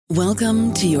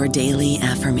Welcome to your daily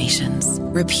affirmations.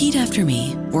 Repeat after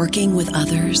me. Working with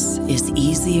others is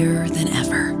easier than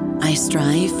ever. I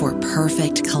strive for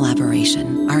perfect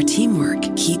collaboration. Our teamwork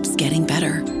keeps getting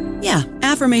better. Yeah,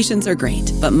 affirmations are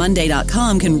great, but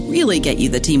Monday.com can really get you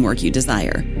the teamwork you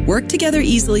desire. Work together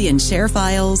easily and share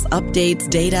files, updates,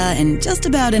 data, and just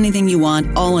about anything you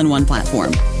want all in one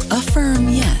platform. Affirm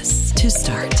yes to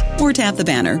start, or tap the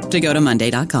banner to go to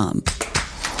Monday.com.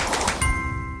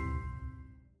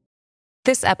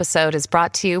 This episode is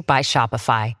brought to you by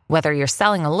Shopify. Whether you're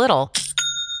selling a little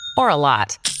or a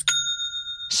lot,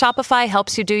 Shopify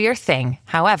helps you do your thing,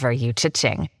 however you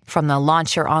cha-ching. From the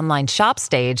launch your online shop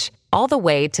stage, all the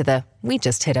way to the we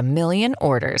just hit 1 million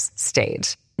orders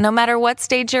stage. No matter what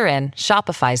stage you're in,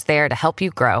 Shopify's there to help you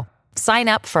grow. Sign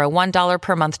up for a $1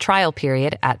 per month trial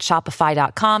period at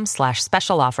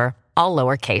shopify.com/special offer, all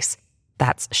lowercase.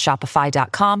 That's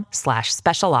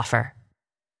shopify.com/special offer.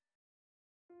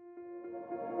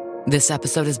 This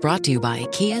episode is brought to you by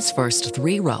Kia's first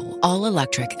 3-row,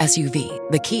 all-electric SUV,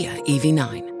 the Kia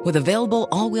EV9, with available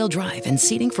all-wheel drive and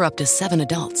seating for up to 7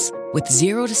 adults, with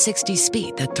 0 to 60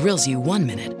 speed that thrills you 1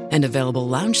 minute and available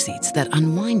lounge seats that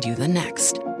unwind you the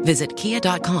next. Visit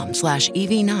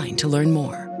kia.com/EV9 to learn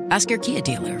more. Ask your Kia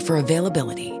dealer for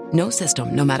availability. No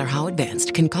system, no matter how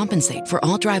advanced, can compensate for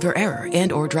all driver error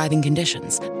and or driving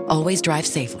conditions. Always drive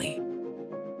safely.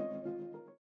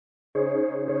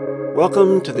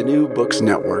 Welcome to the New Books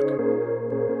Network.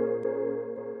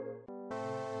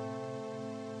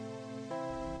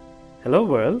 Hello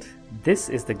world, this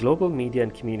is the Global Media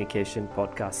and Communication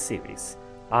podcast series.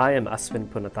 I am Aswin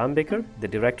Punathambekar, the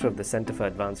Director of the Center for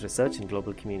Advanced Research in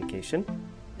Global Communication.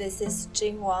 This is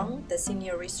Jing Wang, the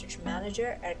Senior Research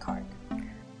Manager at CARG.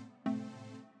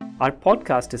 Our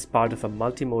podcast is part of a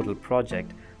multimodal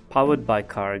project powered by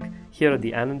CARG here at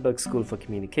the Annenberg School for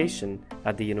Communication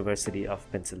at the University of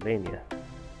Pennsylvania.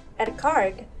 At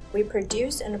CARG, we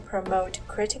produce and promote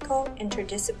critical,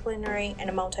 interdisciplinary, and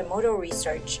multimodal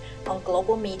research on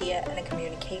global media and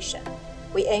communication.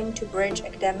 We aim to bridge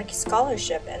academic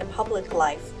scholarship and public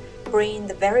life, bringing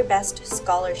the very best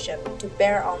scholarship to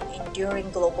bear on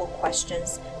enduring global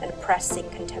questions and pressing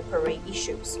contemporary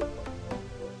issues.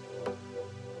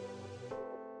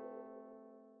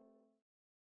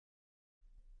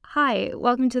 Hi,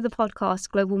 welcome to the podcast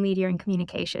Global Media and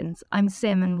Communications. I'm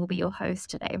Sim and will be your host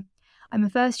today. I'm a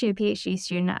first-year PhD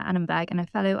student at Annenberg and a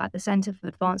fellow at the Center for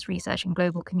Advanced Research in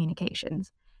Global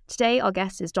Communications. Today, our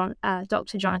guest is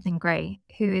Dr. Jonathan Gray,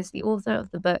 who is the author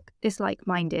of the book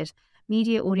Dislike-Minded,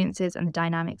 Media Audiences and the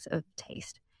Dynamics of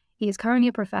Taste. He is currently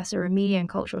a professor of media and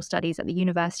cultural studies at the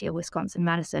University of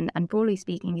Wisconsin-Madison, and broadly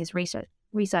speaking, his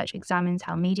research examines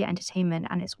how media entertainment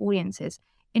and its audiences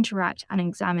interact and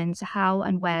examines how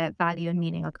and where value and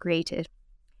meaning are created.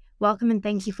 Welcome and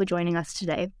thank you for joining us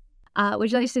today.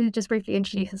 Would you like to just briefly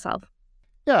introduce yourself?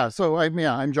 Yeah, so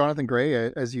I'm Jonathan Gray.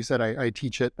 As you said, I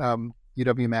teach at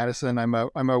UW-Madison.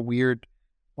 I'm a weird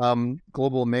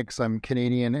global mix. I'm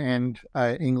Canadian and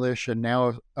English and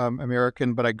now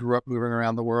American, but I grew up moving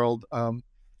around the world.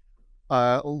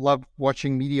 Love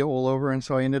watching media all over, and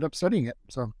so I ended up studying it.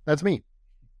 So that's me.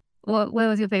 Where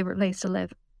was your favorite place to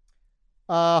live?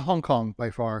 Hong Kong by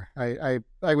far. I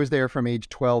was there from age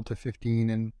 12 to 15,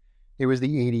 and it was the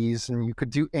 80s, and you could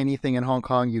do anything in Hong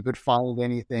Kong. You could follow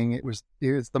anything. It was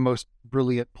the most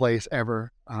brilliant place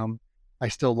ever. I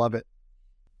still love it.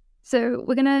 So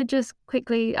we're going to just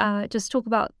quickly just talk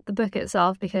about the book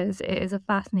itself because it is a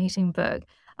fascinating book.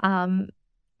 And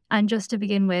just to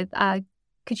begin with,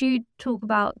 could you talk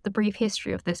about the brief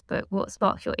history of this book? What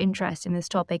sparked your interest in this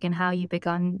topic and how you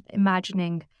began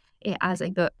imagining it as a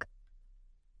book?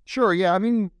 Sure. Yeah. I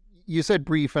mean, you said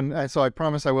brief, and so I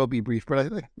promise I will be brief, but I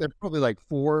think there are probably like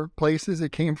 4 places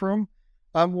it came from.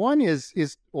 One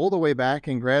is all the way back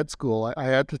in grad school. I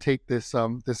had to take this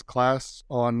class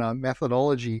on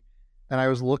methodology, and I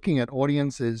was looking at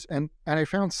audiences, and I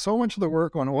found so much of the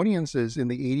work on audiences in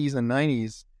the 80s and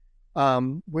 90s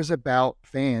was about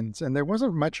fans, and there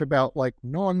wasn't much about like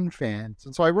non-fans.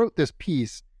 And so I wrote this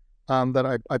piece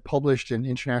that I published in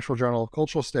International Journal of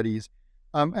Cultural Studies.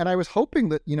 And I was hoping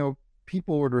that,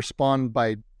 people would respond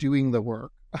by doing the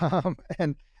work.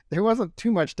 And there wasn't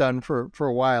too much done for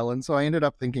a while. And so I ended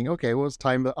up thinking, okay, well, it's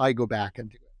time that I go back and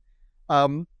do it.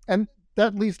 And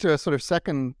that leads to a sort of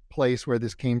second place where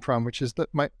this came from, which is that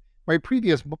my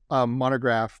previous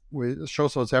monograph with Show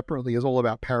So Separately is all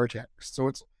about paratext. So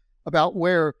it's about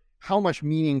how much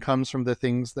meaning comes from the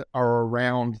things that are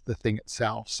around the thing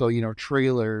itself. So,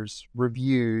 trailers,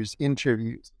 reviews,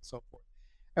 interviews, and so forth.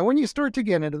 And when you start to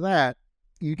get into that,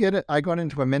 I got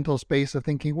into a mental space of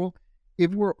thinking, well,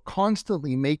 if we're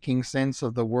constantly making sense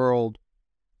of the world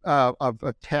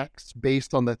of text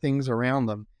based on the things around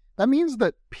them, that means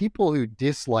that people who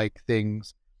dislike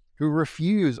things, who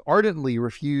ardently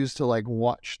refuse to like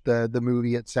watch the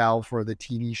movie itself or the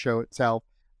TV show itself,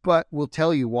 but will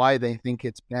tell you why they think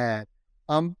it's bad.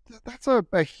 That's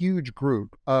a huge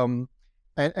group. And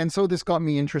so this got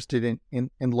me interested in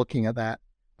looking at that.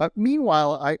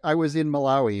 Meanwhile, I was in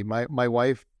Malawi. My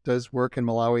wife does work in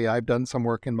Malawi. I've done some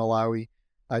work in Malawi.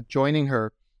 Joining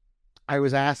her, I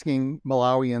was asking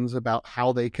Malawians about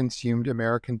how they consumed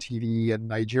American TV and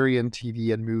Nigerian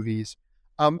TV and movies.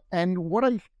 And what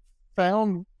I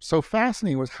found so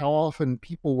fascinating was how often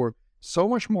people were so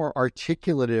much more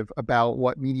articulative about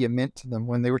what media meant to them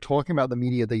when they were talking about the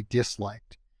media they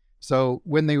disliked. So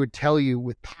when they would tell you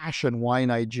with passion why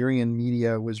Nigerian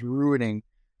media was ruining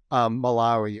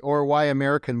Malawi, or why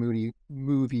American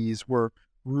movies were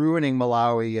ruining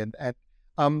Malawi, and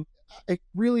it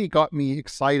really got me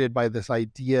excited by this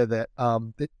idea that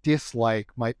that dislike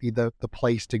might be the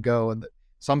place to go, and that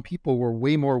some people were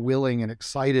way more willing and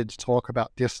excited to talk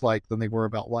about dislike than they were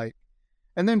about like.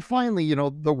 And then finally,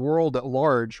 the world at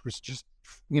large was just,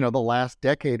 the last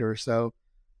decade or so,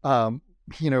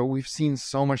 we've seen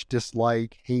so much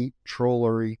dislike, hate,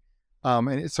 trollery.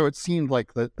 So it seemed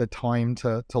like the time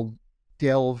to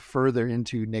delve further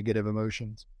into negative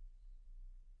emotions.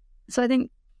 So I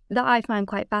think that I find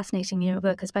quite fascinating in your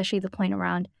book, especially the point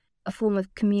around a form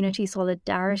of community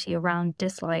solidarity around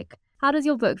dislike. How does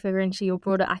your book figure into your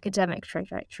broader academic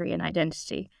trajectory and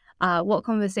identity? What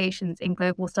conversations in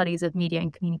global studies of media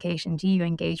and communication do you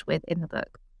engage with in the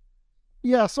book?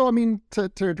 Yeah, so I mean, to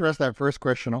address that first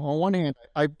question, on one hand,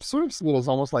 I sort of see it as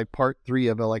almost like part 3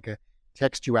 of a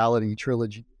textuality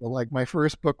trilogy. Like my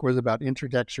first book was about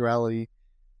intertextuality,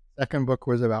 second book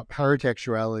was about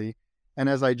paratextuality, and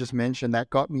as I just mentioned, that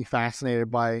got me fascinated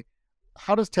by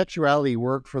how does textuality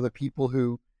work for the people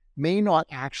who may not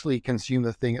actually consume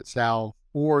the thing itself,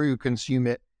 or who consume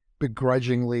it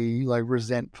begrudgingly, like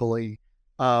resentfully.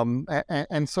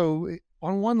 And so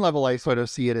on one level, I sort of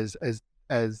see it as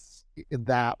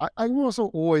that. I also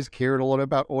always cared a lot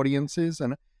about audiences,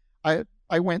 and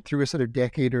I went through a sort of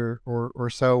decade or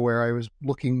so where I was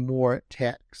looking more at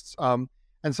texts. And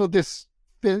so this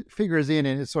figures in,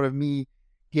 and it's sort of me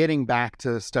getting back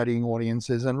to studying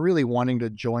audiences and really wanting to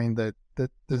join the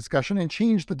discussion and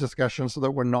change the discussion so that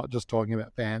we're not just talking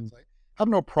about fans. I have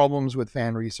no problems with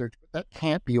fan research, but that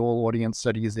can't be all audience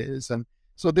studies is. And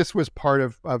so this was part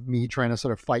of me trying to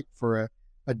sort of fight for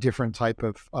a different type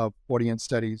of audience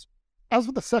studies. As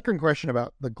for the second question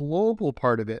about the global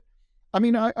part of it, I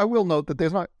mean, I will note that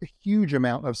there's not a huge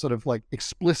amount of sort of like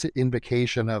explicit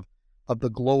invocation of the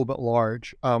globe at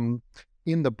large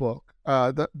in the book.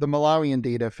 The Malawian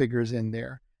data figures in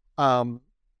there. And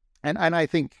I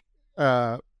think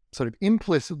sort of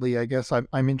implicitly, I guess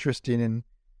I'm interested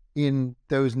in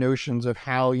those notions of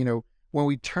how, when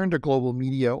we turn to global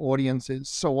media audiences,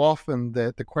 so often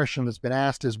the question that's been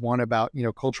asked is one about,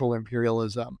 cultural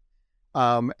imperialism.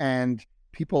 And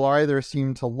people either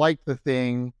assumed to like the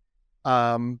thing,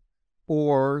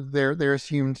 or they're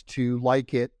assumed to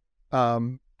like it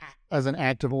as an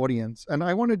active audience. And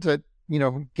I wanted to,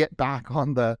 get back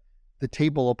on the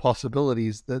table of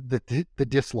possibilities, the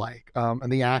dislike,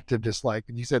 and the active dislike.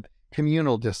 And you said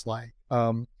communal dislike.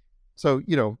 So,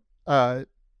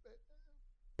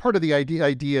 part of the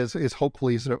idea is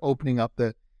hopefully sort of opening up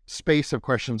the space of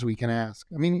questions we can ask.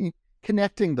 I mean,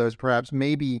 connecting those perhaps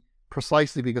maybe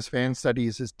precisely because fan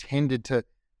studies has tended to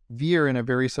veer in a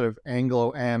very sort of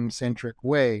Anglo-Am-centric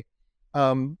way.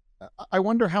 I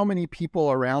wonder how many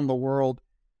people around the world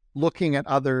looking at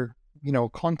other,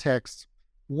 contexts,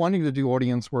 wanting to do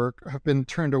audience work, have been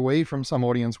turned away from some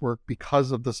audience work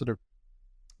because of the sort of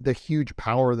the huge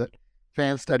power that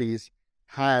fan studies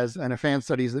has, and a fan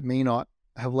studies that may not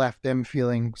have left them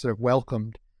feeling sort of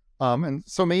welcomed. And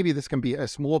so maybe this can be a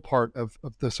small part of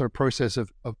the sort of process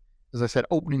of, as I said,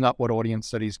 opening up what audience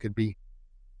studies could be.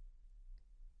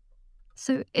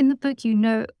 So in the book, you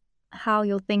note how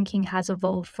your thinking has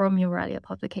evolved from your earlier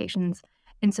publications,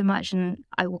 in so much, and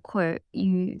I will quote,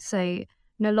 you say,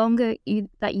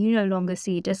 that you no longer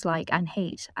see dislike and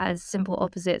hate as simple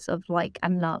opposites of like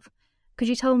and love. Could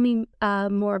you tell me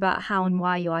more about how and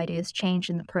why your ideas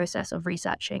changed in the process of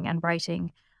researching and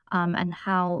writing, and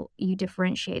how you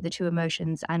differentiate the two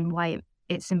emotions and why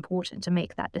it's important to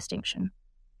make that distinction?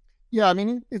 Yeah, I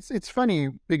mean, it's funny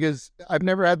because I've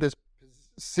never had this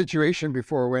situation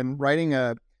before when writing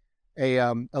a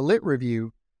lit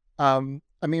review.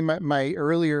 I mean, my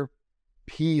earlier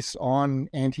piece on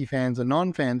anti-fans and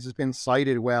non-fans has been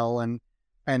cited well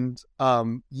and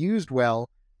used well.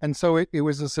 And so it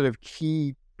was a sort of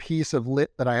key piece of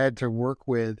lit that I had to work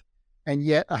with and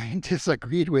yet I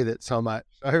disagreed with it so much.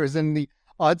 I was in the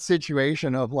odd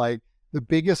situation of like the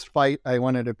biggest fight I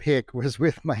wanted to pick was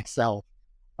with myself.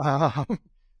 Um,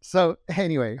 so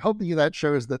anyway, hopefully that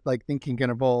shows that like thinking can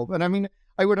evolve. And I mean,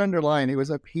 I would underline it was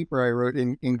a paper I wrote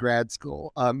in grad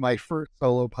school, my first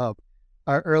solo pub,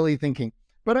 early thinking.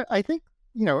 But I think,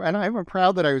 and I'm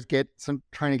proud that I was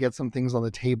trying to get some things on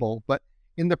the table. But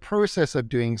in the process of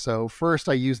doing so, first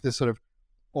I used this sort of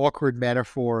awkward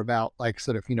metaphor about like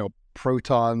sort of,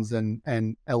 protons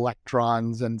and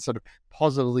electrons and sort of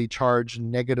positively charged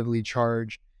and negatively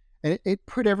charged. And it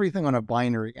put everything on a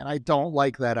binary. And I don't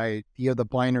like that idea of the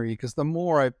binary, because the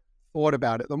more I thought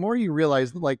about it, the more you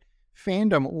realize that like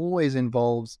fandom always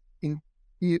involves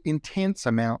intense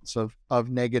amounts of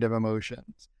negative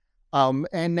emotions.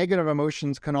 And negative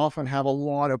emotions can often have a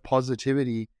lot of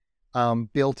positivity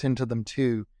built into them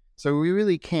too. So we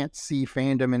really can't see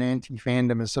fandom and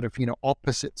anti-fandom as sort of,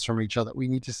 opposites from each other. We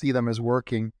need to see them as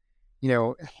working,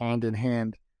 hand in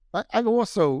hand. I've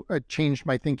also changed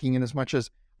my thinking in as much as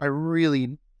I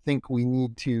really think we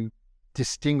need to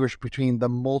distinguish between the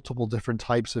multiple different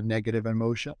types of negative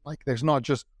emotion. Like there's not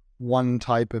just one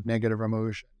type of negative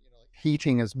emotion.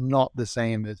 Hating is not the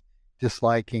same as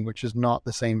disliking, which is not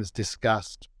the same as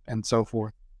disgust, and so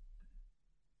forth.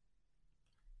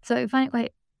 So I find it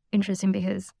quite interesting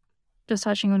because just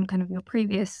touching on kind of your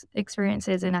previous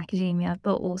experiences in academia,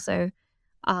 but also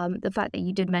the fact that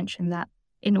you did mention that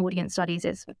in audience studies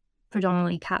it's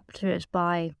predominantly captured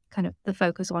by kind of the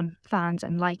focus on fans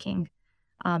and liking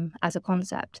as a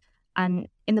concept. And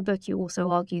in the book, you also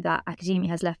argue that academia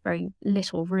has left very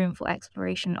little room for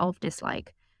exploration of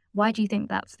dislike. Why do you think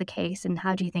that's the case, and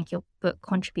how do you think your book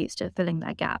contributes to filling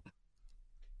that gap?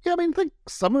 Yeah, I mean, I think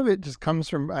some of it just comes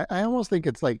from, I almost think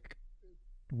it's like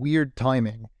weird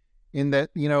timing in that,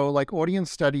 like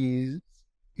audience studies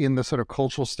in the sort of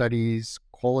cultural studies,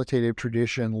 qualitative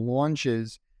tradition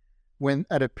launches when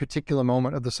at a particular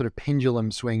moment of the sort of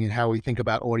pendulum swing in how we think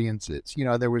about audiences.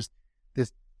 There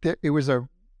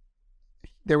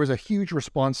was a huge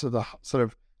response to the sort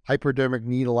of hypodermic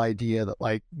needle idea that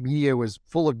like media was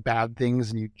full of bad things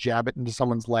and you jab it into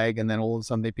someone's leg and then all of a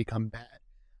sudden they become bad.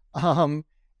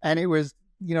 And it was,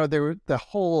 the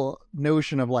whole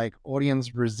notion of like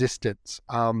audience resistance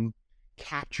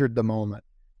captured the moment.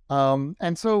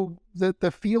 And so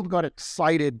the field got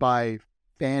excited by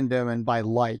fandom and by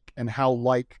like, and how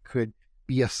like could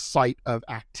be a site of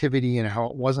activity and how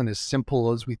it wasn't as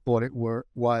simple as we thought it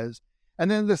was.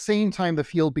 And then at the same time, the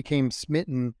field became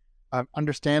smitten,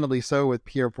 understandably so, with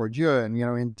Pierre Bourdieu. And,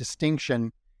 in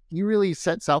Distinction, he really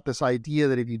sets out this idea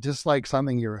that if you dislike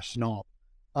something, you're a snob.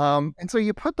 And so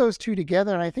you put those two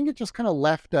together, and I think it just kind of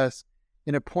left us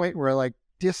in a point where like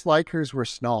dislikers were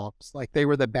snobs, like they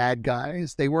were the bad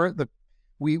guys. They weren't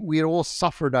we had all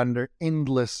suffered under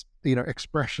endless,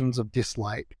 expressions of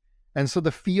dislike. And so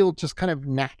the field just kind of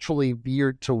naturally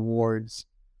veered towards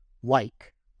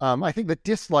like. I think the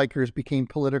dislikers became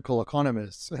political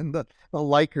economists and the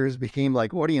likers became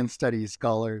like audience studies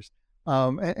scholars.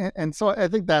 And so I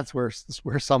think that's where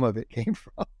some of it came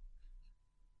from.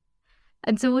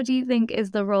 And so what do you think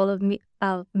is the role of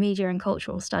media and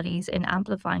cultural studies in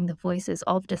amplifying the voices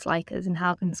of dislikers, and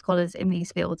how can scholars in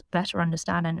these fields better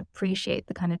understand and appreciate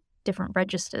the kind of different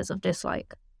registers of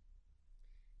dislike?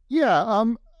 Yeah,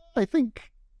 I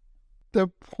think the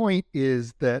point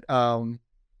is that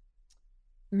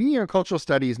media and cultural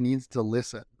studies needs to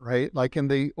listen, right? Like in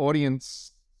the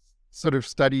audience sort of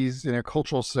studies, in a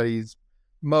cultural studies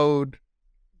mode,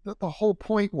 the whole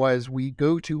point was we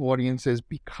go to audiences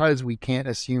because we can't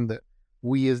assume that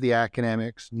we as the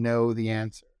academics know the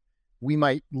answer. We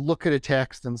might look at a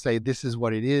text and say, this is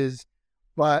what it is,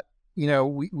 but,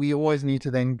 we always need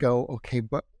to then go, okay,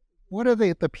 but what are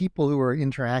the people who are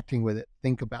interacting with it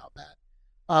think about that?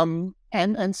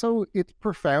 And so it's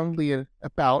profoundly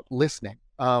about listening.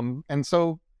 And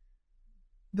so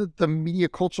the media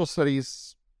cultural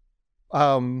studies,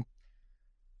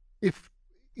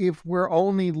 if we're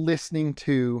only listening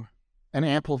to and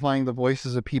amplifying the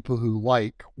voices of people who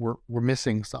like, we're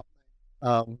missing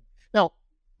something. Now,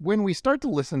 when we start to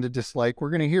listen to dislike, we're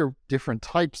going to hear different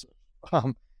types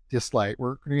of dislike.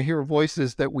 We're going to hear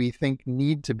voices that we think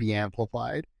need to be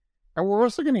amplified. And we're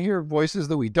also going to hear voices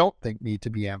that we don't think need to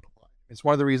be amplified. It's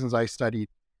one of the reasons I studied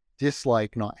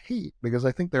dislike, not hate, because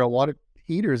I think there are a lot of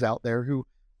haters out there who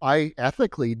I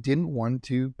ethically didn't want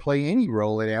to play any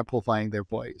role in amplifying their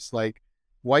voice. Like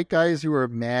white guys who are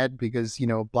mad because,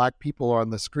 black people are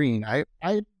on the screen.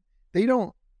 They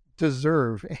don't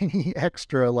deserve any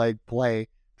extra like play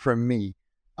from me.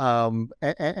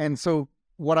 And so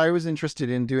what I was interested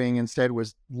in doing instead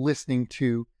was listening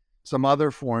to some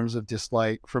other forms of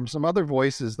dislike from some other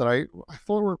voices that I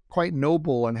thought were quite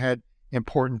noble and had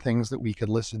important things that we could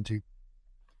listen to.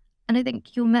 And I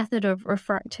think your method of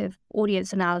refractive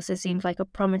audience analysis seems like a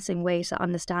promising way to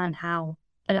understand how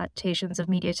adaptations of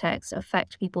media text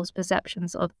affect people's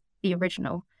perceptions of the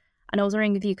original. And I was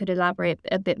wondering if you could elaborate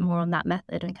a bit more on that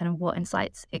method and kind of what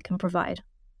insights it can provide.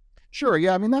 Sure.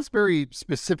 Yeah. I mean, that's very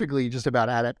specifically just about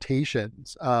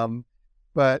adaptations.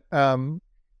 But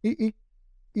it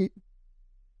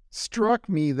struck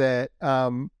me that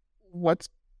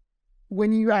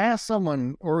when you ask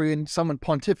someone or when someone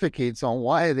pontificates on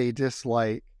why they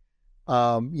dislike,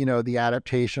 the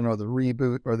adaptation or the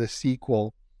reboot or the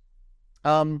sequel,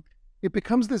 it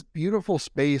becomes this beautiful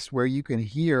space where you can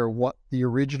hear what the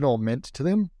original meant to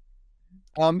them,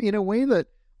 in a way that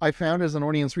I found as an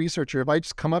audience researcher. If I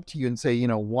just come up to you and say,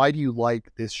 why do you like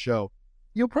this show?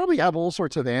 You'll probably have all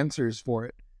sorts of answers for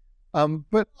it.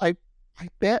 But I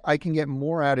bet I can get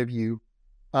more out of you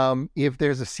if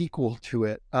there's a sequel to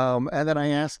it. And then I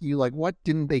ask you, like, what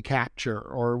didn't they capture,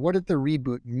 or what did the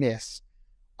reboot miss?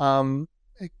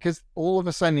 Because all of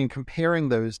a sudden, in comparing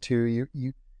those two,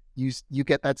 you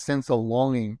get that sense of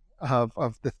longing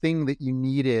of the thing that you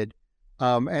needed.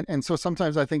 And so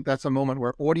sometimes I think that's a moment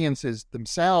where audiences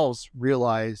themselves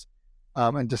realize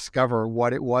and discover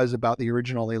what it was about the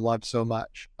original they loved so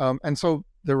much. And so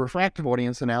the refractive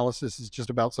audience analysis is just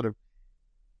about sort of,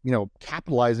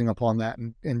 capitalizing upon that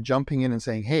and jumping in and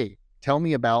saying, hey, tell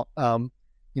me about,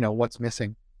 what's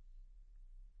missing.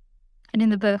 And in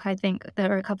the book, I think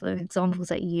there are a couple of examples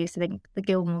that you used. I think the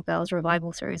Gilmore Girls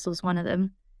revival series was one of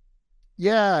them.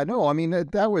 Yeah, no, I mean,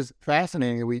 that was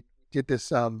fascinating. We did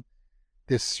this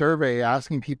this survey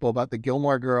asking people about the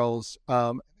Gilmore Girls.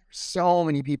 There were so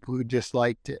many people who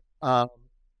disliked it.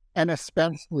 And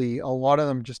especially a lot of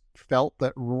them just felt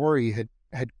that Rory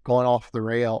had gone off the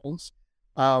rails.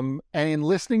 And in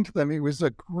listening to them, it was a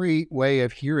great way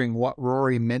of hearing what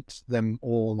Rory meant to them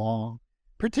all along,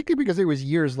 particularly because it was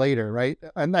years later, right?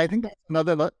 And I think that's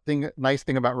another nice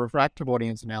thing about refractive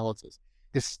audience analysis.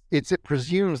 It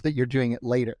presumes that you're doing it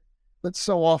later. But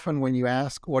so often when you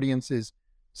ask audiences,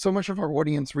 so much of our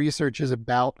audience research is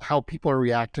about how people are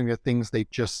reacting to things they've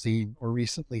just seen or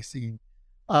recently seen.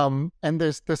 And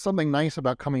there's something nice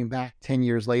about coming back 10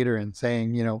 years later and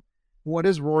saying, what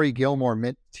has Rory Gilmore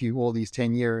meant to you all these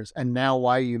 10 years? And now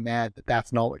why are you mad that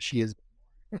that's not what she is?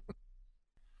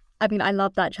 I mean, I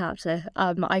love that chapter.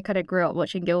 I kind of grew up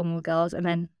watching Gilmore Girls and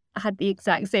then I had the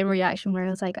exact same reaction where I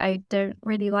was like, I don't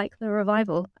really like the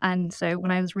revival. And so when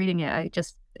I was reading it,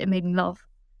 it made me laugh.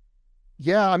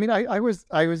 Yeah, I mean, I was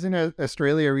in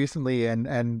Australia recently,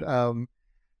 and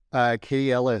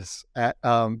Katie Ellis at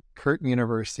Curtin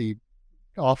University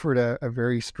offered a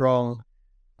very strong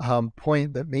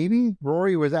point that maybe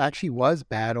Rory was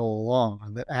bad all along,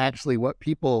 and that actually what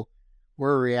people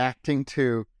were reacting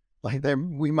to, like,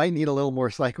 we might need a little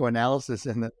more psychoanalysis,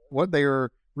 and that what they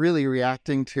were really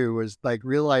reacting to was like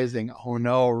realizing, oh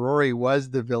no, Rory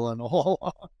was the villain all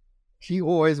along. She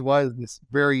always was this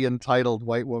very entitled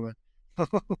white woman.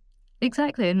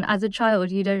 Exactly. And as a child,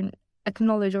 you don't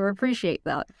acknowledge or appreciate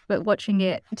that. But watching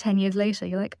it 10 years later,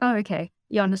 you're like, oh, okay,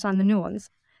 you understand the nuance.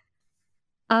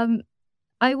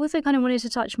 I also kind of wanted to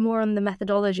touch more on the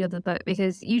methodology of the book,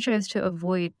 because you chose to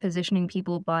avoid positioning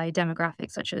people by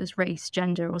demographics such as race,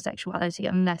 gender, or sexuality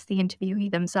unless the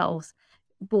interviewee themselves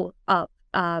brought up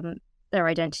their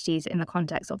identities in the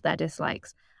context of their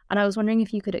dislikes. And I was wondering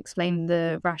if you could explain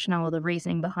the rationale or the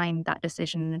reasoning behind that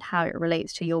decision and how it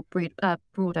relates to your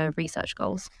broader research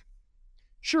goals.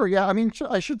 Sure. Yeah. I mean,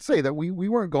 I should say that we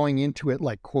weren't going into it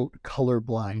like, quote,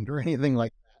 colorblind or anything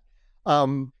like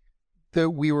that.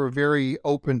 That we were very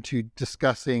open to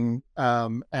discussing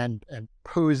and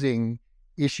posing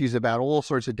issues about all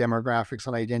sorts of demographics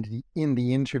and identity in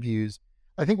the interviews.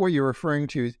 I think what you're referring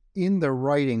to is in the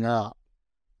writing up.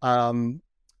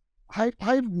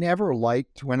 I've never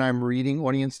liked when I'm reading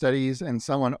audience studies and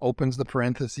someone opens the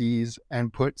parentheses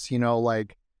and puts,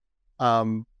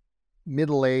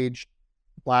 middle-aged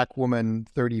Black woman,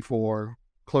 34,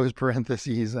 close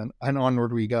parentheses, and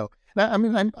onward we go. Now, I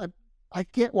mean, I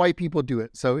get why people do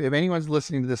it. So if anyone's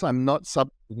listening to this, I'm not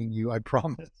substituting you, I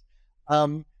promise.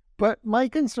 But my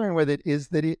concern with it is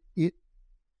that it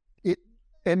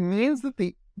means that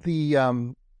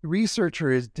the researcher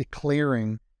is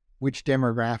declaring which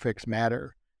demographics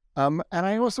matter. And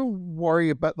I also worry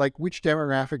about which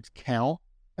demographics count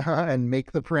and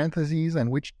make the parentheses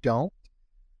and which don't.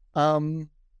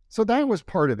 So that was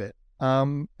part of it.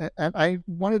 And I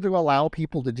wanted to allow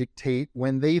people to dictate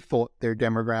when they thought their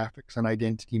demographics and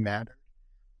identity mattered.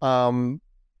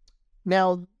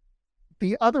 Now,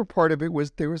 the other part of it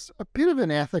was there was a bit of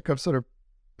an ethic of sort of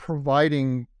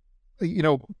providing,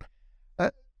 there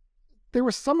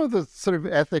was some of the sort of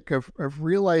ethic of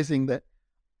realizing that,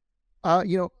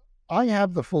 I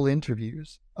have the full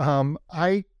interviews.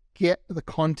 I get the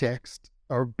context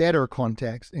or better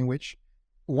context in which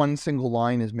one single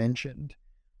line is mentioned.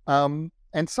 And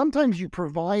sometimes you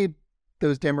provide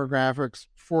those demographics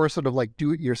for sort of like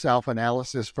do-it-yourself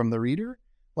analysis from the reader.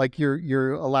 Like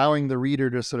you're allowing the reader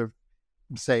to sort of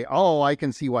say, oh, I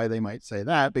can see why they might say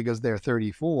that because they're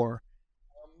 34.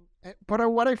 But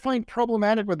what I find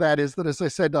problematic with that is that, as I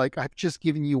said, like I've just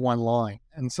given you one line.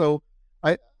 And so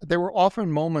there were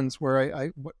often moments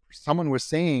where what someone was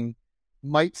saying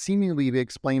might seemingly be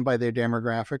explained by their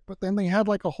demographic, but then they had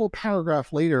like a whole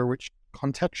paragraph later which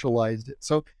contextualized it.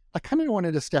 So I kind of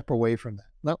wanted to step away from that.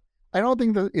 Now, I don't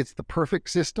think that it's the perfect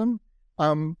system.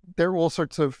 There are all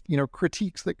sorts of,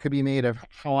 critiques that could be made of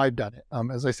how I've done it.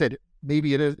 As I said,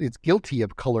 maybe it's guilty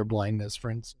of color blindness, for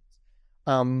instance.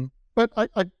 But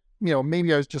I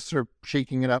maybe I was just sort of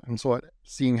shaking it up and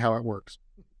seeing how it works.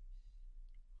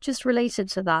 Just related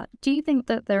to that, do you think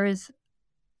that there is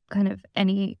kind of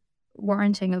any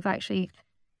warranting of actually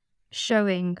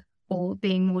showing or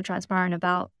being more transparent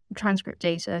about transcript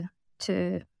data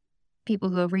to people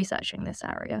who are researching this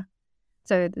area?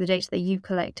 So the data that you've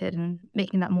collected and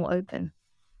making that more open.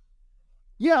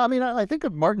 Yeah, I mean, I think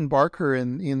of Martin Barker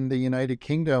in the United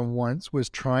Kingdom once was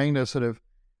trying to sort of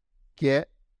get,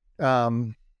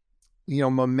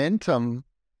 momentum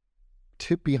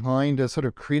behind a sort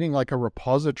of creating like a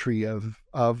repository of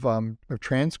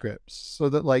transcripts so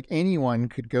that like anyone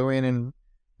could go in and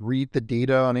read the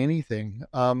data on anything.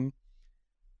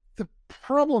 The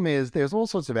problem is there's all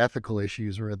sorts of ethical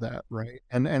issues with that, right?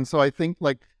 And so I think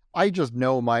like I just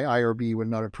know my IRB would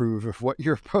not approve of what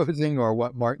you're posing or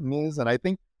what Martin is, and I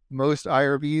think most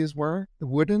IRBs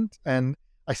wouldn't, and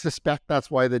I suspect that's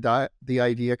why the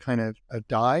idea kind of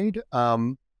died.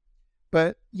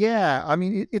 But yeah, I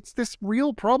mean, it's this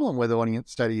real problem with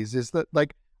audience studies is that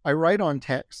like I write on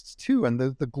texts too. And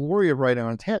the glory of writing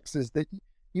on text is that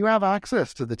you have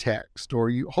access to the text, or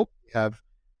you hope you have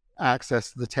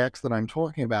access to the text that I'm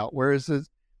talking about. Whereas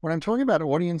when I'm talking about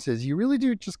audiences, you really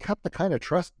do just have to kind of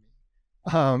trust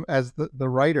me as the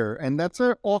writer. And that's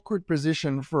an awkward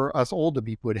position for us all to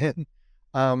be put in.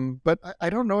 But I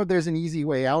don't know if there's an easy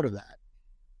way out of that.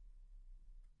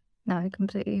 No, I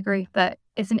completely agree. But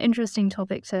it's an interesting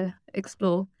topic to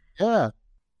explore. Yeah.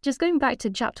 Just going back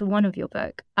to chapter 1 of your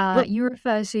book, you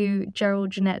refer to Gerald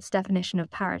Genette's definition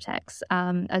of paratext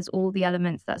as all the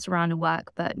elements that surround a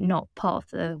work but not part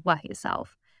of the work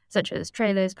itself, such as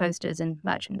trailers, posters, and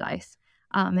merchandise.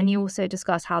 And you also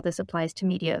discuss how this applies to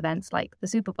media events like the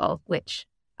Super Bowl, which,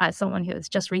 as someone who has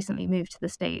just recently moved to the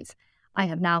States, I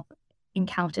have now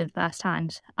encountered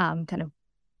firsthand kind of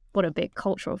what a big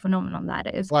cultural phenomenon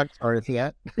that is. What are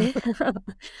yet?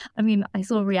 I mean, I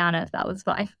saw Rihanna, if that was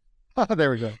fine. Oh,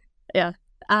 there we go. Yeah.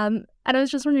 And I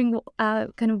was just wondering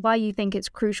kind of why you think it's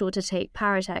crucial to take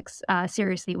paratext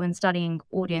seriously when studying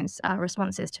audience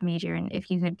responses to media, and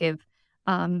if you could give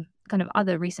kind of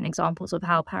other recent examples of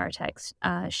how paratext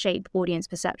shape audience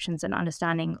perceptions and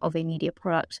understanding of a media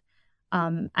product.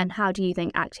 And how do you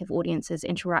think active audiences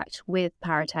interact with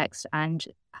paratext and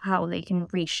how they can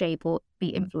reshape or be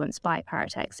influenced by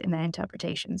paratext in their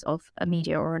interpretations of a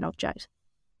media or an object?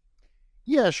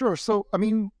 Yeah, sure. So, I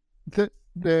mean,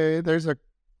 there's a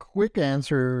quick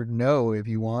answer, no, if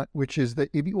you want, which is that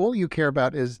if all you care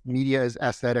about is media as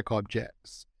aesthetic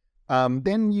objects,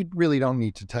 then you really don't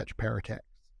need to touch paratext.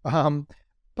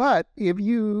 But if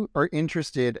you are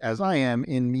interested, as I am,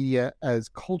 in media as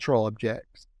cultural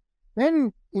objects,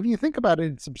 then if you think about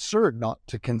it, it's absurd not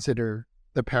to consider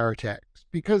the paratext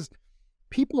because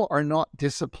people are not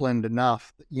disciplined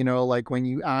enough. Like when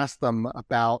you ask them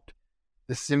about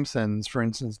The Simpsons, for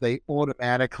instance, they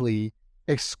automatically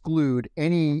exclude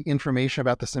any information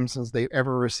about The Simpsons they've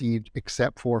ever received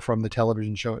except for from the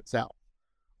television show itself.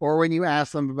 Or when you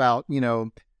ask them about,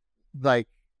 like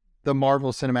the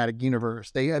Marvel Cinematic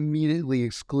Universe, they immediately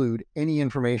exclude any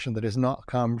information that has not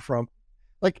come from,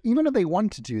 like, even if they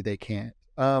want to do, they can't.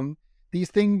 These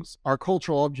things are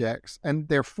cultural objects, and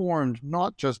they're formed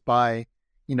not just by,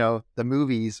 the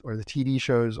movies or the TV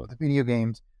shows or the video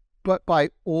games, but by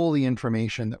all the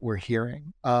information that we're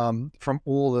hearing from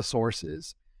all the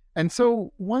sources. And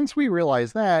so once we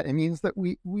realize that, it means that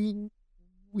we're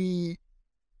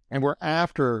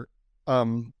after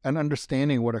an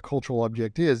understanding what a cultural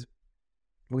object is,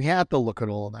 we have to look at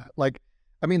all of that. Like,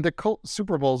 I mean, the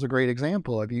Super Bowl is a great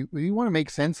example. If you want to make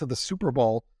sense of the Super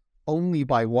Bowl only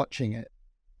by watching it,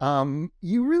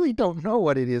 you really don't know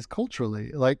what it is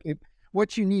culturally. Like,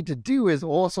 what you need to do is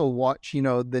also watch,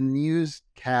 the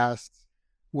newscasts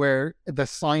where the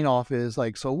sign off is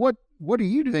like, so what are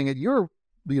you doing at your,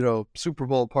 Super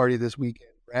Bowl party this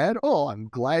weekend, Brad? Oh, I'm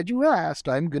glad you asked.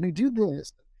 I'm going to do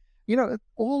this.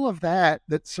 All of that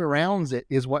surrounds it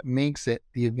is what makes it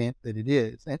the event that it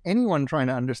is. And anyone trying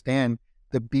to understand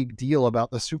the big deal about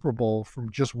the Super Bowl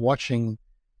from just watching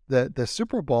the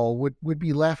Super Bowl would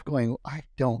be left going, I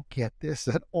don't get this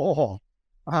at all.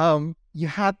 You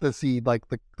had to see like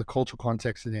the cultural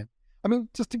context it in. I mean,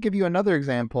 just to give you another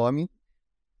example, I mean,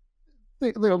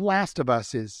 the Last of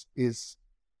Us is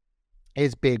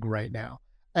big right now,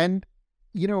 and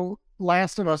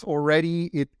Last of Us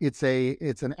already it's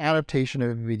an adaptation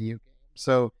of a video game,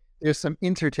 so there's some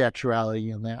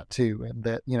intertextuality in that too, and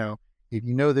that if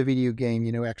you know the video game,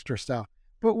 you know extra stuff.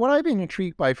 But what I've been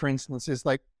intrigued by, for instance, is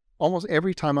like almost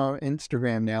every time I'm on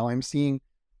Instagram now, I'm seeing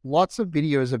lots of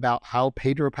videos about how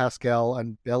Pedro Pascal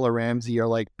and Bella Ramsey are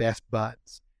like best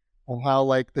buds, and how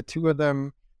like the two of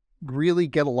them really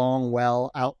get along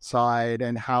well outside,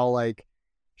 and how like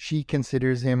she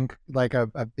considers him like a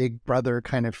big brother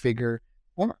kind of figure.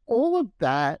 And all of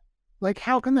that, like,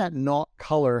 how can that not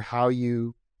color how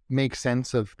you make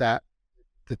sense of that,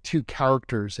 the two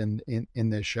characters in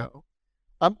this show?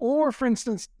 Or for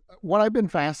instance, what I've been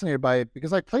fascinated by,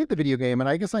 because I played the video game and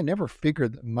I guess I never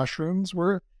figured that mushrooms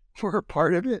were a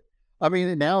part of it. I mean,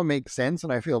 it now makes sense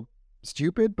and I feel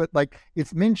stupid, but like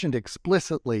it's mentioned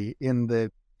explicitly in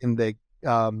the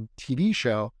TV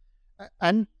show.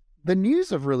 And the news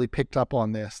have really picked up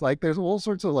on this. Like there's all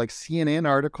sorts of like CNN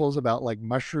articles about like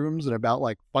mushrooms and about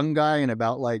like fungi and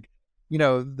about like,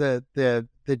 the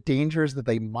dangers that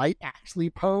they might actually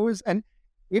pose. And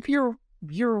if you're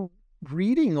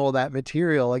reading all that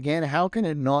material again, how can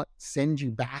it not send you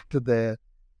back to the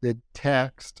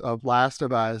text of Last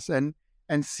of Us and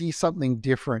see something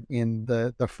different in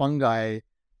the fungi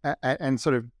and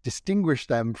sort of distinguish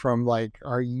them from like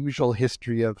our usual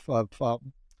history of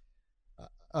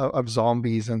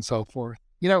zombies and so forth,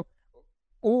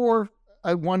 or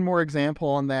one more example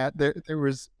on that. There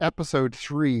was episode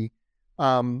 3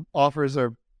 offers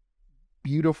a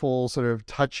beautiful sort of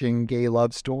touching gay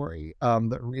love story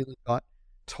that really got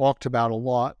talked about a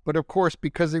lot. But of course,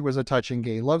 because it was a touching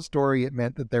gay love story, it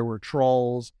meant that there were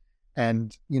trolls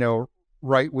and,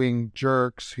 right-wing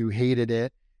jerks who hated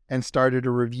it and started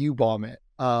to review bomb it.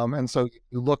 And so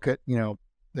you look at,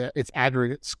 its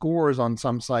aggregate scores on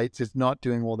some sites, it's not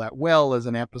doing all that well as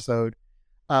an episode.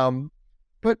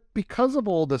 But because of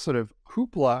all the sort of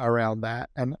hoopla around that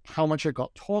and how much it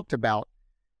got talked about,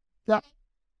 that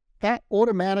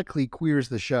automatically queers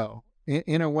the show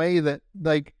in a way that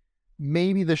like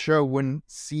maybe the show wouldn't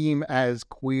seem as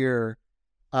queer,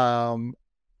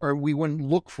 or we wouldn't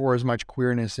look for as much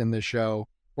queerness in the show,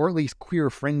 or at least queer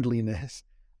friendliness,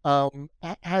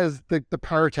 as the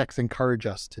paratext encourage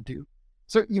us to do.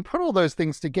 So you put all those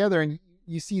things together and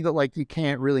you see that like you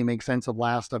can't really make sense of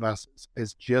Last of Us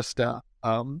as just a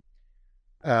TV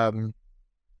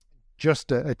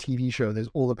show. There's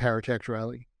all the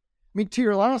paratextuality. I mean, to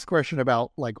your last question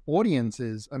about like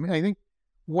audiences, I mean, I think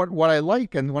what I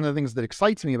like and one of the things that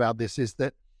excites me about this is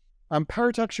that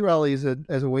paratextuality is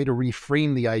as a way to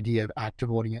reframe the idea of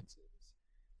active audiences.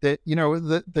 That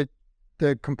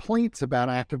the complaints about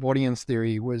active audience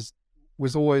theory was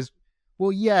always,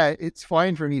 well, yeah, it's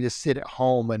fine for me to sit at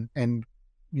home and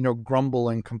grumble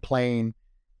and complain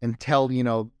and tell,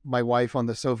 my wife on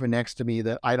the sofa next to me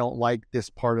that I don't like this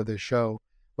part of the show.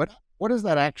 But what does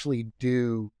that actually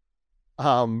do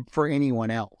for anyone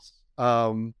else?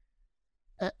 And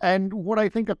what I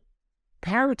think of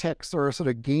paratexts are a sort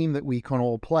of game that we can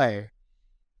all play.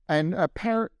 And a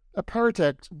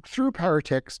paratext, through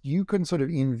paratext, you can sort of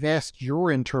invest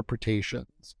your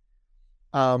interpretations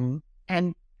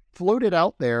and float it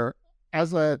out there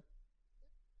as an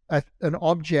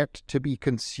object to be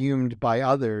consumed by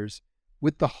others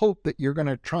with the hope that you're going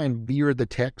to try and veer the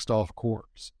text off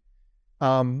course.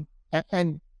 And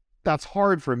that's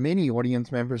hard for many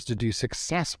audience members to do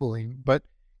successfully, but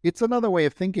it's another way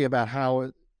of thinking about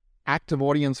how active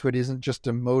audiencehood isn't just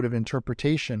a mode of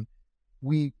interpretation.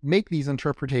 We make these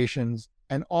interpretations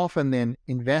and often then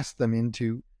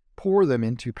pour them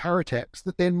into paratext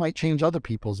that then might change other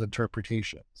people's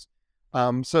interpretations.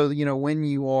 So, when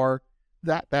you are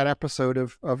that episode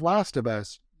of Last of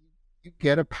Us, you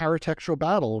get a paratextual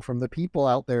battle from the people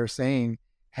out there saying,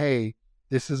 hey,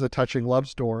 this is a touching love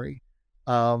story.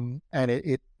 And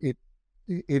it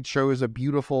shows a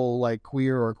beautiful, like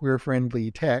queer or queer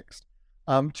friendly text,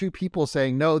 to people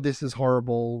saying, no, this is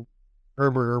horrible.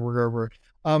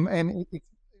 And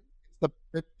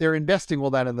they're investing all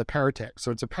that in the paratext.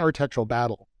 So it's a paratextual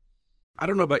battle. I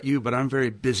don't know about you, but I'm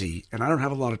very busy and I don't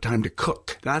have a lot of time to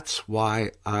cook. That's why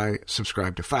I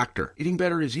subscribe to Factor. Eating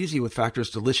better is easy with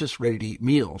Factor's delicious, ready-to-eat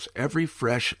meals. Every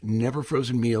fresh, never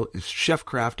frozen meal is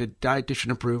chef-crafted, dietitian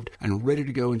approved, and ready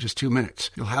to go in just 2 minutes.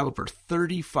 You'll have over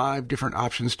 35 different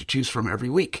options to choose from every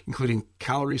week, including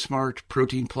Calorie Smart,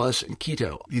 Protein Plus, and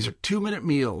Keto. These are 2-minute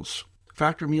meals.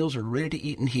 Factor meals are ready to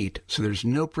eat and heat, so there's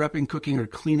no prepping, cooking, or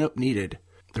cleanup needed.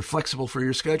 They're flexible for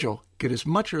your schedule. Get as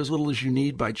much or as little as you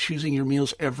need by choosing your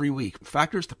meals every week.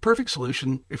 Factor is the perfect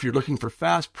solution if you're looking for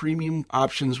fast, premium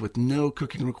options with no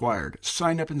cooking required.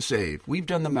 Sign up and save. We've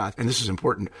done the math, and this is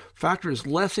important. Factor is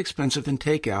less expensive than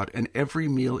takeout, and every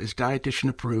meal is dietitian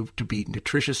approved to be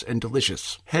nutritious and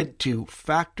delicious. Head to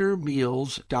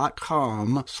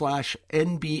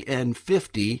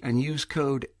factormeals.com/NBN50 and use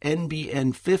code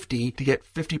NBN50 to get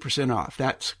 50% off.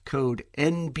 That's code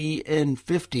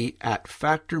NBN50 at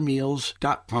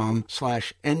factormeals.com/NBN50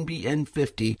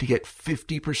 to get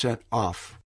 50%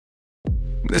 off.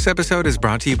 This episode is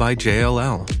brought to you by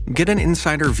JLL. Get an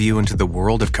insider view into the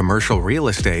world of commercial real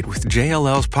estate with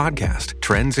JLL's podcast,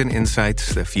 Trends and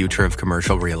Insights, the Future of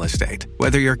Commercial Real Estate.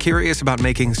 Whether you're curious about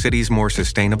making cities more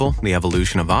sustainable, the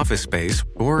evolution of office space,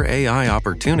 or AI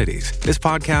opportunities, this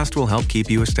podcast will help keep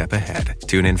you a step ahead.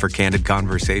 Tune in for candid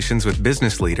conversations with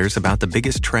business leaders about the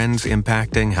biggest trends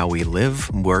impacting how we live,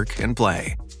 work, and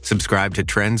play. Subscribe to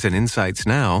Trends and Insights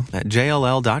now at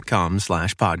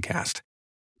jll.com/podcast.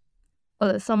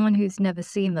 Well, as someone who's never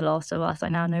seen The Last of Us, I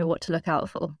now know what to look out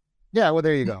for. Yeah, well,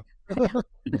 there you go.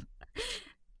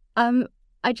 I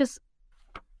just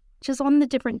on the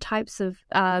different types of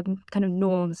kind of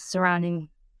norms surrounding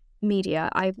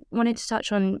media, I wanted to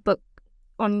touch on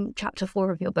chapter 4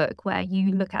 of your book, where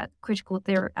you look at critical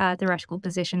theoretical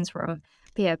positions from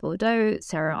Pierre Bourdieu,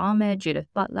 Sarah Ahmed, Judith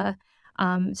Butler,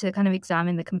 to kind of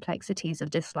examine the complexities of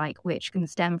dislike, which can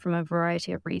stem from a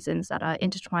variety of reasons that are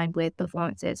intertwined with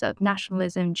performances of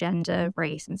nationalism, gender,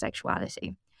 race, and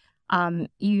sexuality.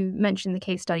 You mentioned the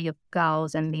case study of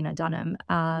Giles and Lena Dunham,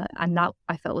 and that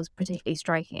I felt was particularly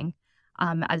striking,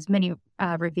 as many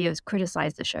reviewers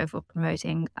criticized the show for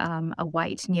promoting a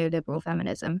white neoliberal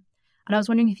feminism. And I was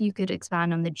wondering if you could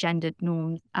expand on the gendered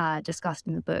norms discussed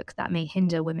in the book that may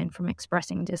hinder women from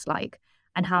expressing dislike,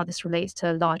 and how this relates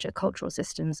to larger cultural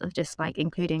systems of dislike,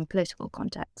 including political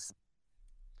contexts.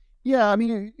 Yeah, I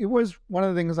mean, it was one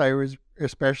of the things I was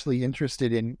especially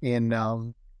interested in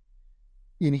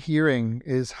hearing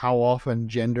is how often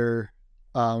gender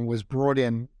was brought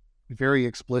in very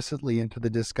explicitly into the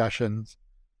discussions,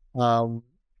 or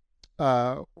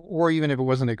even if it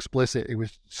wasn't explicit, it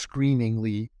was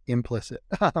screamingly implicit.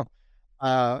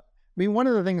 I mean, one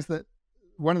of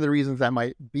the reasons that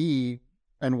might be,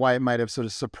 and why it might have sort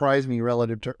of surprised me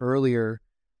relative to earlier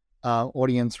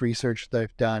audience research that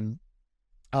I've done,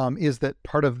 is that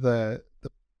part of the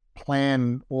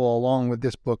plan all along with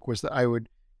this book was that I would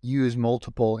use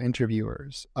multiple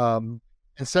interviewers. And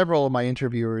several of my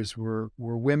interviewers were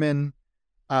women.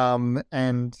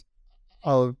 And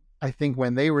I think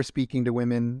when they were speaking to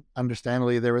women,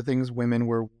 understandably, there were things women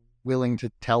were willing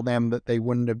to tell them that they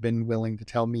wouldn't have been willing to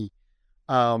tell me.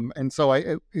 And so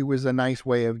it was a nice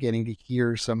way of getting to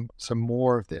hear some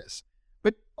more of this.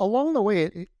 But along the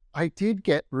way, I did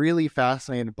get really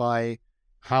fascinated by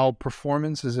how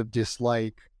performances of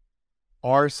dislike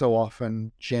are so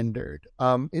often gendered.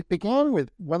 It began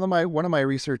with one of my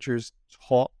researchers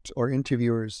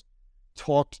interviewers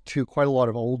talked to quite a lot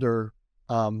of older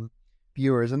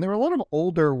viewers, and there were a lot of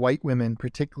older white women,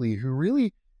 particularly, who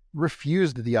really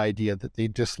refused the idea that they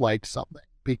disliked something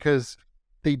because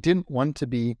they didn't want to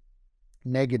be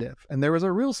negative. And there was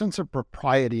a real sense of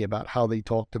propriety about how they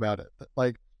talked about it. That,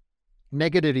 like,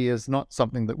 negativity is not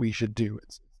something that we should do.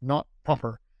 It's not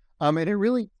proper. And it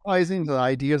really ties into the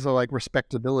ideas of like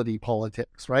respectability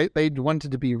politics, right? They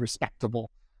wanted to be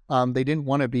respectable. They didn't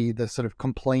want to be the sort of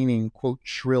complaining, quote,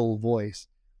 shrill voice.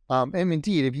 And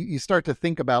indeed, if you start to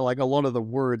think about like a lot of the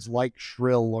words like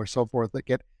shrill or so forth that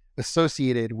get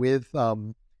associated with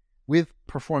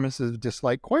performances of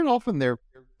dislike, quite often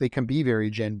they can be very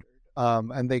gendered,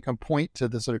 and they can point to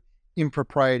the sort of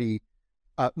impropriety,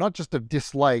 not just of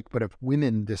dislike, but of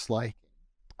women disliking.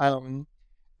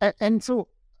 And so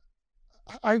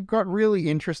I got really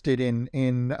interested in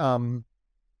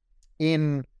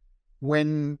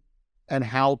when and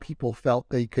how people felt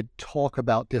they could talk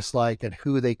about dislike and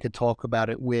who they could talk about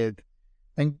it with,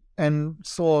 and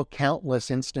saw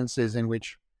countless instances in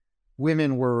which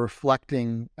women were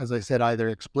reflecting, as I said, either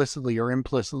explicitly or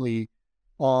implicitly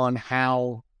on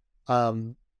how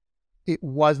it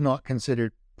was not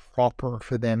considered proper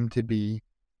for them to be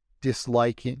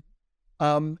disliking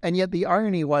And yet the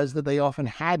irony was that they often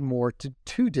had more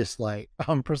to dislike,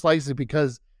 precisely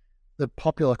because the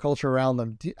popular culture around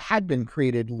them had been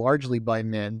created largely by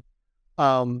men,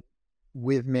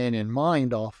 with men in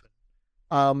mind often.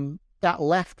 That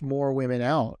left more women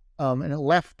out, and it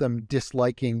left them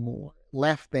disliking more,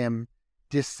 left them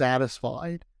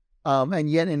dissatisfied, and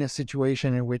yet in a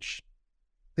situation in which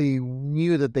they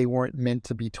knew that they weren't meant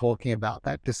to be talking about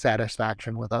that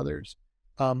dissatisfaction with others,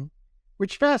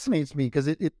 which fascinates me because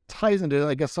it ties into,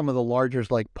 I guess, some of the larger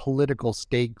like political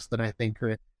stakes that I think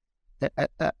are,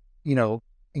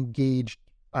 engaged.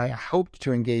 I hoped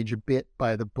to engage a bit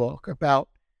by the book about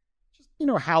just,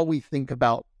 how we think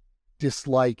about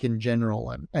dislike in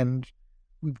general. And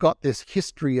we've got this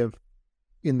history of,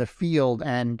 in the field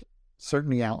and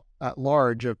certainly out at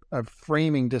large, of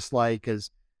framing dislike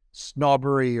as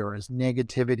snobbery or as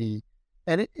negativity.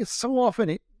 And it's so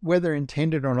often, whether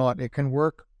intended or not, it can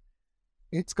work.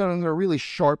 It's got a really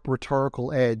sharp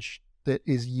rhetorical edge that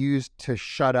is used to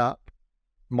shut up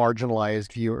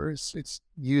marginalized viewers. It's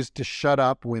used to shut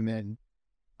up women.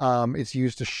 It's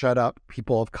used to shut up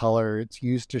people of color. It's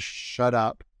used to shut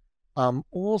up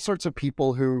all sorts of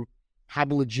people who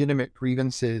have legitimate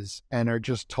grievances and are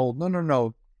just told,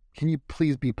 no, can you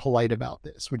please be polite about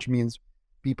this? Which means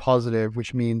be positive,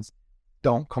 which means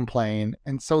don't complain.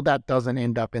 And so that doesn't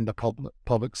end up in the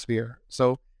public sphere.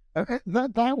 So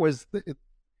that was,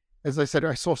 as I said,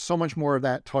 I saw so much more of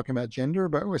that talking about gender,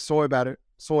 but I saw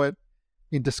it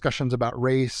in discussions about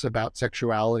race, about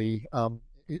sexuality.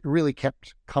 It really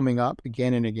kept coming up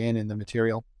again and again in the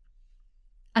material.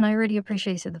 And I really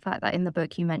appreciated the fact that in the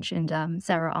book you mentioned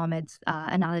Sarah Ahmed's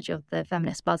analogy of the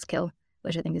feminist buzzkill,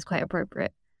 which I think is quite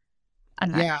appropriate.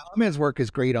 And Ahmed's work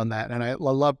is great on that, and I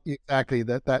love exactly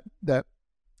that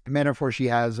metaphor she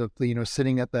has of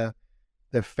sitting at the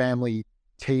family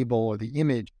table, or the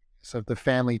image of the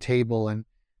family table, and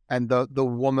the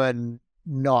woman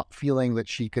not feeling that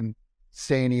she can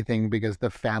say anything because the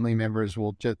family members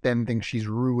will just then think she's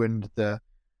ruined the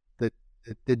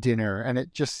dinner. And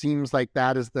it just seems like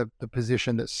that is the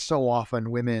position that so often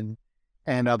women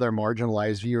and other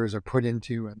marginalized viewers are put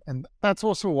into. And that's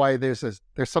also why there's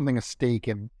something at stake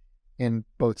in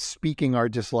both speaking our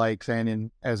dislikes and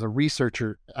in, as a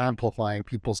researcher, amplifying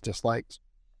people's dislikes.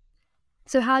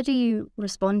 So how do you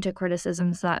respond to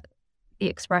criticisms that the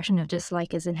expression of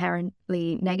dislike is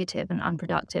inherently negative and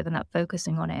unproductive, and that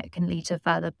focusing on it can lead to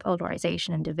further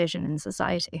polarization and division in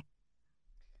society?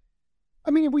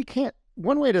 I mean,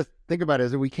 one way to think about it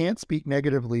is that we can't speak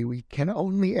negatively. We can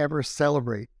only ever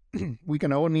celebrate. We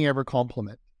can only ever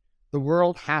compliment. The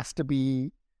world has to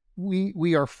be,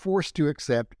 we are forced to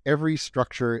accept every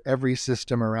structure, every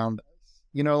system around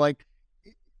us. Like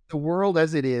the world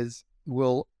as it is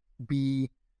will be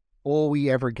all we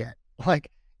ever get. Like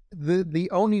the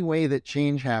only way that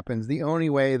change happens, the only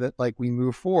way that we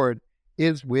move forward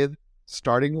is with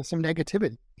starting with some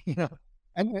negativity,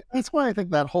 And that's why I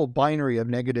think that whole binary of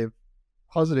negative,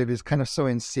 positive is kind of so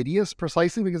insidious,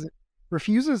 precisely because it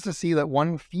refuses to see that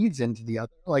one feeds into the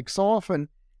other. So often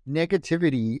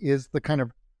negativity is the kind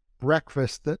of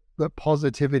breakfast that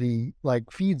positivity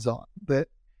feeds on. That,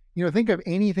 think of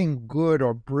anything good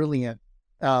or brilliant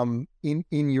in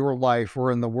your life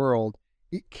or in the world.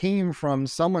 It came from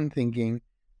someone thinking,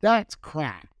 that's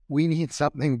crap. We need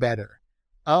something better.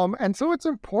 And so it's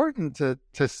important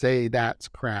to say that's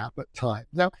crap at times.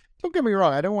 Now, don't get me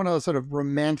wrong. I don't want to sort of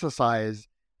romanticize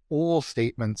all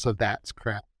statements of that's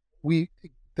crap. The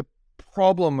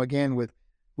problem, again, with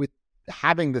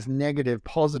having this negative,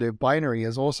 positive binary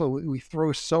is also we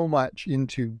throw so much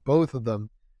into both of them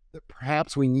that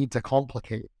perhaps we need to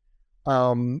complicate.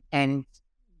 And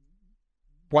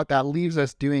what that leaves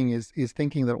us doing is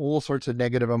thinking that all sorts of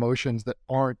negative emotions that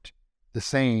aren't the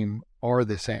same are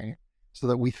the same. So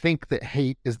that we think that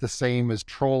hate is the same as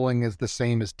trolling, is the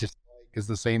same as dislike, is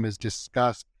the same as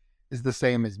disgust, is the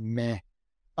same as meh.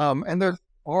 And there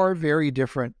are very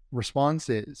different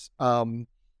responses. And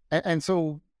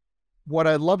so what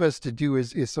I'd love us to do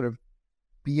is sort of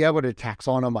be able to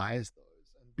taxonomize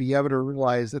those, and be able to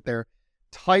realize that there are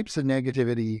types of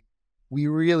negativity we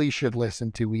really should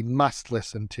listen to, we must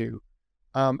listen to.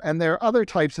 And there are other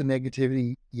types of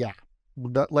negativity,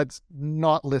 let's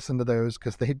not listen to those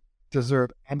because they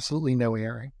deserve absolutely no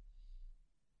airing.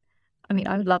 I mean,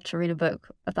 I would love to read a book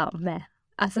about meh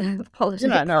as a politics.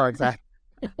 Yeah, no, exactly.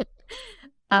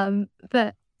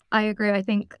 But I agree. I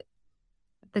think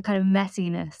the kind of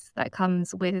messiness that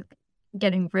comes with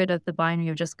getting rid of the binary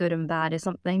of just good and bad is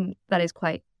something that is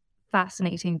quite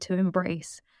fascinating to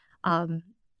embrace. And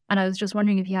I was just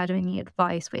wondering if you had any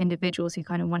advice for individuals who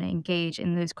kind of want to engage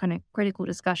in those kind of critical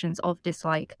discussions of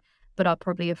dislike but are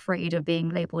probably afraid of being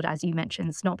labeled, as you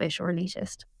mentioned, snobbish or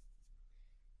elitist.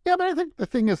 Yeah, but I think the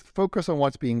thing is focus on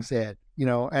what's being said,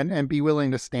 and be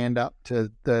willing to stand up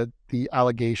to the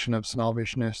allegation of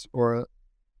snobbishness or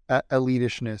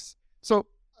elitishness. So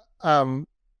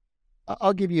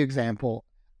I'll give you an example.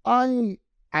 I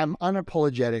am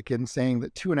unapologetic in saying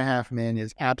that 2.5 Men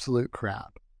is absolute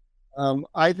crap.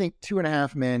 I think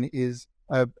 2.5 Men is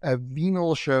a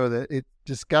venal show that it's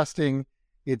disgusting.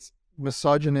 It's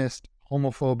misogynist,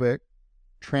 homophobic,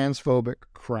 transphobic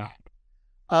crap.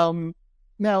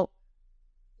 Now,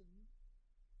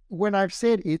 when I've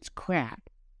said it's crap,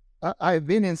 I've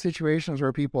been in situations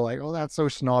where people are like, oh, that's so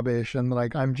snobbish. And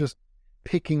like, I'm just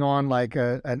picking on like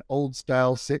an old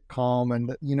style sitcom.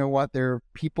 And you know what? There are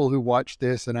people who watch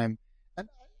this and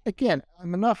again,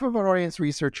 I'm enough of an audience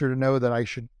researcher to know that I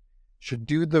should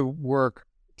do the work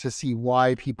to see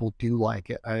why people do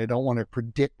like it. I don't want to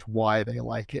predict why they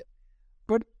like it.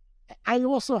 But I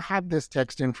also have this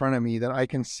text in front of me that I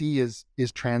can see is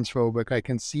transphobic. I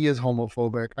can see is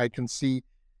homophobic. I can see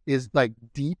is like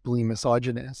deeply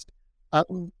misogynist.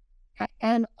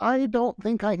 And I don't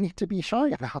think I need to be shy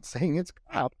about saying it's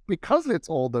crap because it's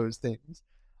all those things.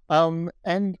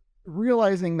 And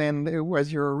realizing then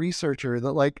as you're a researcher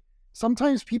that like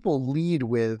sometimes people lead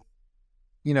with,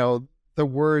 the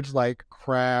words like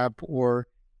crap or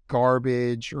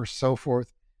garbage or so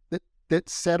forth that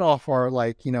set off our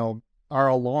our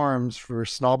alarms for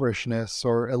snobbishness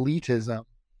or elitism.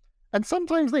 And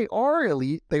sometimes they are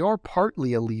elite, they are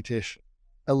partly elitist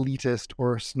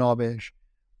or snobbish,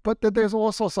 but that there's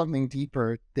also something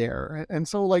deeper there. And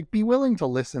so like be willing to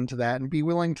listen to that and be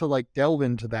willing to like delve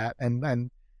into that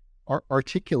and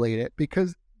articulate it,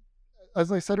 because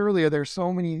as I said earlier, there's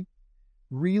so many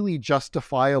really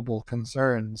justifiable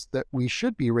concerns that we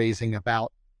should be raising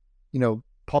about,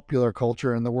 popular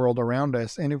culture and the world around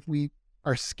us. And if we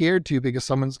are scared to because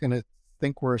someone's going to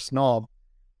think we're a snob,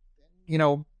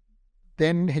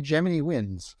 then hegemony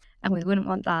wins. And we wouldn't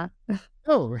want that.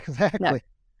 Oh, exactly.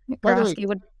 No. By the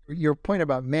way, your point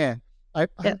about man, I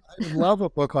love a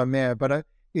book on man, but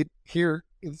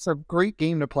it's a great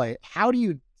game to play. How do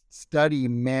you study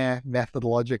man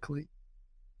methodologically?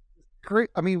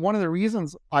 Great. I mean, one of the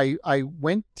reasons I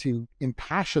went to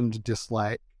impassioned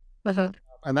dislike,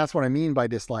 and that's what I mean by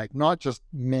dislike, not just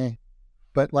meh,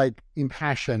 but like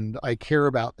impassioned, I care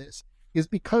about this, is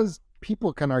because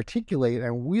people can articulate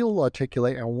and will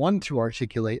articulate and want to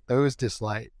articulate those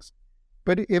dislikes.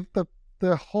 But if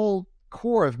the whole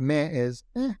core of meh is,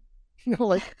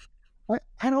 like,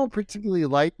 I don't particularly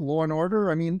like Law and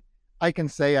Order. I mean, I can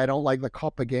say I don't like the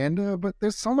propaganda, but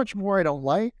there's so much more I don't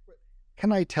like.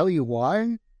 Can I tell you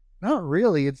why? Not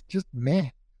really. It's just meh.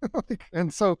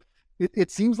 And so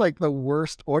it seems like the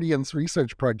worst audience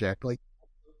research project, like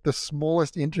the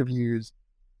smallest interviews.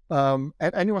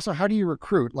 And also, how do you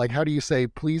recruit? Like, how do you say,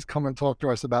 please come and talk to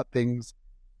us about things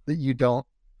that you don't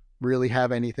really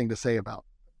have anything to say about?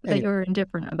 That you're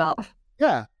indifferent about.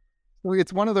 Yeah. Well,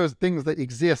 it's one of those things that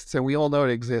exists and we all know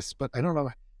it exists, but I don't know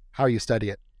how you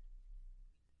study it.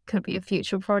 Could be a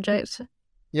future project.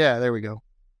 Yeah, there we go.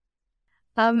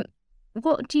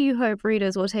 What do you hope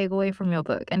readers will take away from your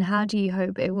book, and how do you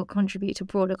hope it will contribute to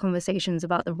broader conversations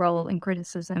about the role and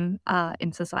criticism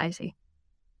in society?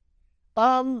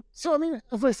 So, I mean,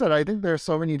 as I said, I think there are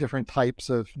so many different types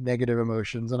of negative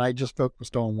emotions, and I just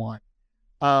focused on one.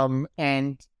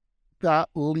 And that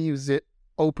leaves it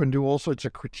open to all sorts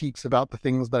of critiques about the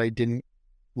things that I didn't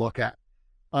look at.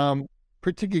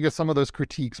 Particularly because some of those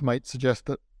critiques might suggest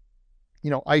that,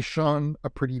 I shone a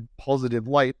pretty positive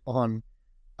light on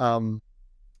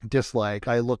dislike.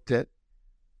 I looked at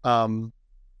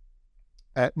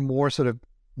more sort of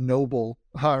noble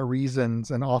reasons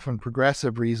and often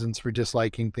progressive reasons for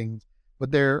disliking things,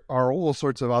 but there are all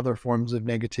sorts of other forms of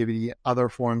negativity, other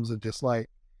forms of dislike.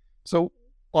 So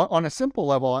on a simple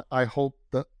level, I hope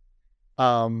that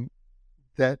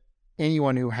that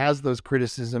anyone who has those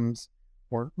criticisms,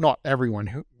 or not everyone,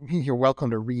 who you're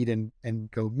welcome to read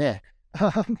and go meh,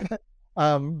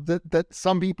 that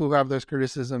some people who have those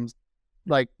criticisms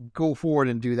like go forward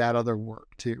and do that other work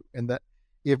too. And that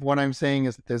if what I'm saying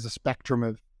is that there's a spectrum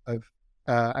of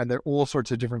and there are all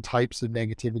sorts of different types of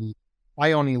negativity,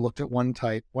 I only looked at one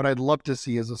type. What I'd love to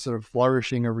see is a sort of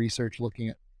flourishing of research looking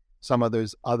at some of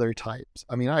those other types.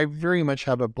 I mean, I very much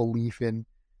have a belief in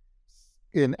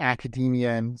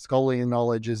academia, and scholarly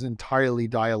knowledge is entirely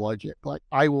dialogic. Like,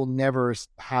 I will never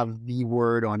have the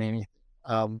word on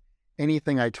anything.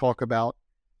 Anything I talk about,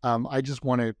 I just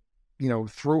want to,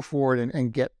 throw forward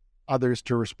and get others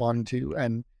to respond to.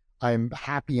 And I'm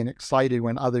happy and excited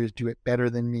when others do it better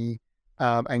than me.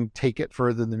 and take it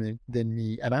further than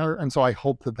me. And so I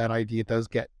hope that idea does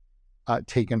get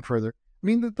taken further. I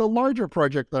mean, the larger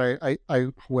project that I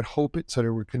would hope it sort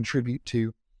of would contribute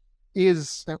to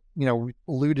is, we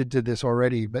alluded to this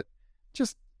already, but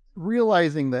just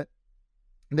realizing that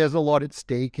there's a lot at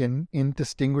stake in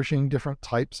distinguishing different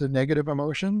types of negative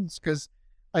emotions. Because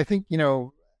I think,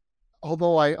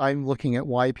 although I'm looking at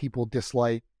why people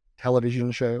dislike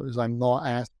television shows, I'm not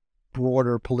asked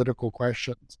broader political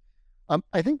questions.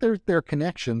 I think there are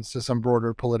connections to some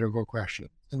broader political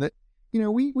questions, and that,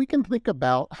 we can think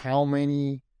about how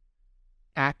many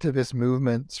activist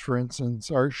movements, for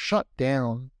instance, are shut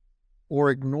down or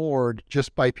ignored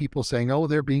just by people saying, oh,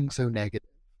 they're being so negative.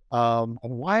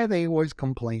 Why are they always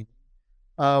complaining?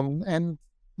 And,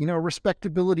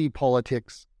 respectability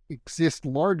politics exist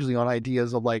largely on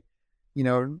ideas of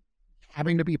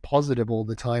having to be positive all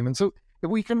the time. And so if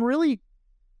we can really,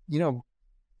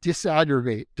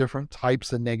 disaggregate different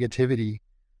types of negativity,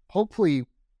 hopefully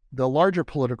the larger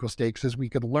political stakes is we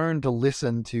could learn to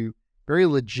listen to very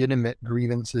legitimate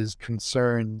grievances,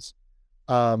 concerns,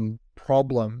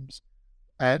 problems,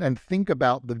 and think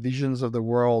about the visions of the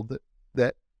world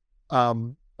that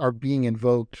are being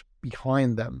invoked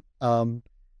behind them,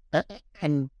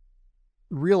 and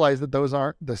realize that those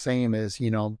aren't the same as,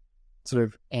 sort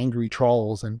of angry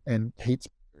trolls and hate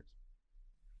speakers.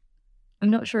 I'm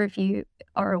not sure if you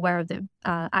are aware of the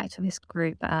activist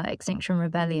group Extinction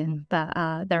Rebellion,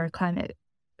 but they're a climate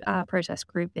protest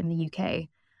group in the UK.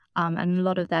 And a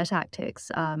lot of their tactics,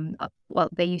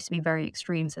 they used to be very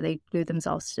extreme. So they glued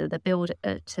themselves to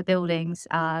buildings.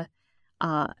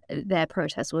 Their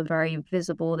protests were very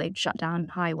visible. They'd shut down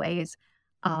highways.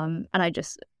 And I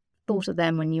just thought of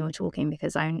them when you were talking,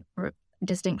 because I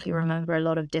distinctly remember a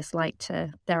lot of dislike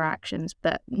to their actions,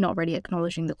 but not really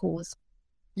acknowledging the cause.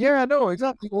 Yeah, no,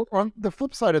 exactly. Well, on the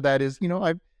flip side of that is,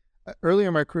 I've earlier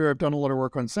in my career, I've done a lot of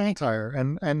work on satire,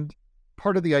 and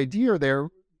part of the idea there,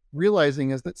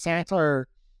 realizing, is that satire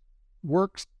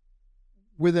works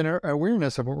with an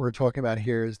awareness of what we're talking about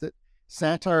here, is that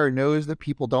satire knows that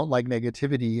people don't like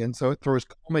negativity, and so it throws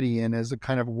comedy in as a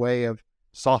kind of way of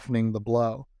softening the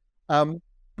blow.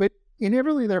 But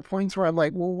inevitably there are points where I'm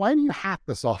like, well, why do you have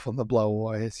to soften the blow,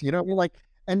 boys?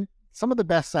 And some of the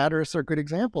best satirists are good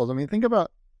examples. I mean, think about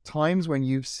times when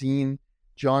you've seen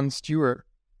Jon Stewart,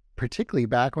 particularly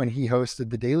back when he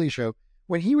hosted The Daily Show,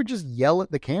 when he would just yell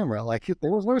at the camera,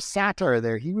 there was no satire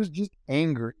there. He was just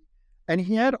angry, and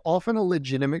he had often a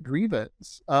legitimate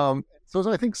grievance. So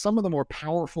I think some of the more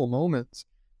powerful moments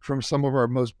from some of our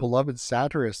most beloved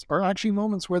satirists are actually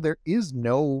moments where there is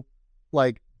no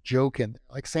joke in there.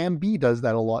 Like Sam B does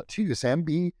that a lot too. Sam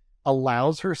B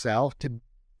allows herself to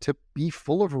be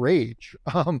full of rage,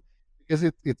 because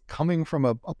it's coming from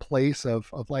a place of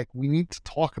we need to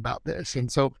talk about this. And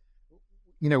so,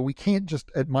 we can't just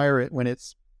admire it when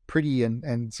it's pretty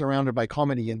and surrounded by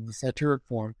comedy in the satiric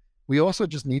form. We also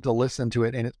just need to listen to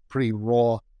it in its pretty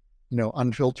raw,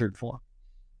 unfiltered form.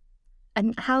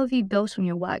 And how have you built on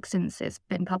your work since it's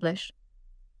been published?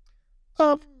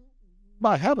 I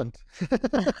haven't.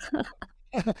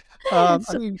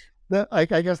 I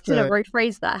guess should have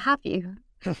rephrased that. Have you?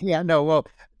 Yeah, no, well,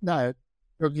 no.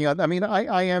 I mean,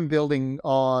 I am building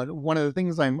on one of the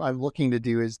things I'm looking to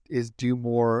do is do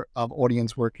more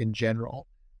audience work in general,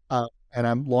 and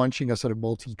I'm launching a sort of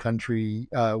multi-country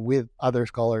with other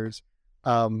scholars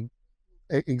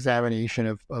examination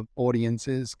of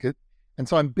audiences, and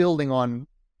so I'm building on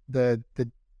the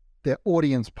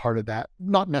audience part of that,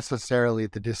 not necessarily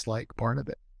the dislike part of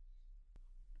it.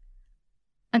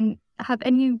 And have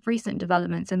any recent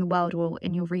developments in the world or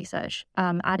in your research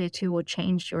added to or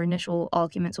changed your initial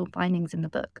arguments or findings in the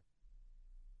book?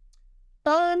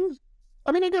 I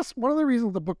mean, I guess one of the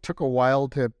reasons the book took a while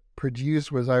to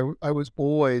produce was I was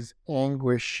always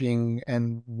anguishing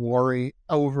and worrying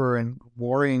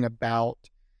about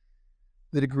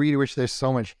the degree to which there's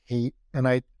so much hate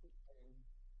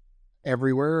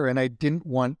everywhere, and I didn't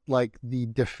want the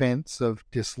defense of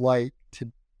dislike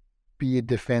to be a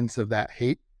defense of that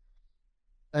hate.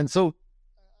 And so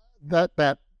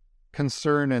that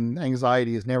concern and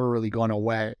anxiety has never really gone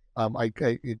away.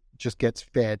 It just gets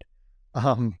fed.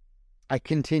 I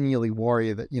continually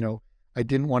worry that, I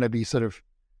didn't want to be sort of,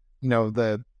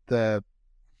 the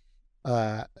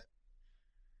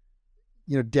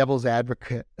devil's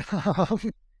advocate.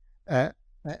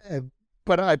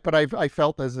 But I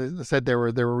felt, as I said, there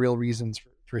were real reasons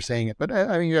for saying it. But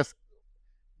I mean, yes,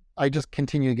 I just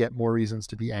continue to get more reasons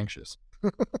to be anxious.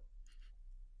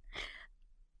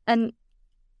 And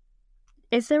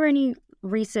is there any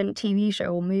recent TV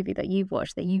show or movie that you've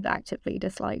watched that you've actively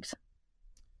disliked?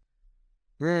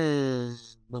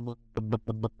 I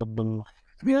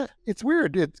mean, it's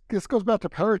weird. This goes back to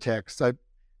paratext.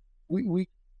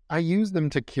 I use them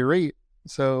to curate,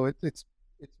 so it's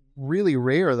really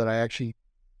rare that I actually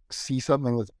see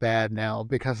something that's bad now,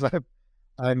 because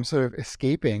I'm sort of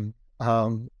escaping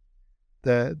I'm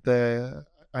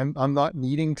not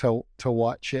needing to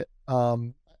watch it.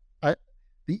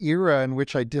 The era in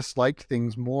which I disliked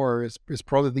things more is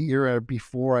probably the era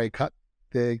before I cut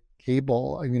the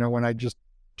cable. You know, when I just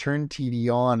turn TV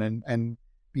on and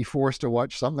be forced to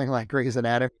watch something like Grey's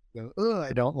Anatomy, go, oh,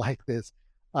 I don't like this.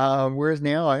 Whereas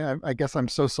now I guess I'm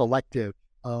so selective.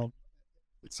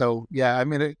 So yeah, I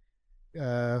mean,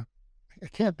 I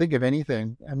can't think of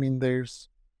anything. I mean, there's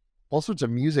all sorts of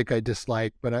music I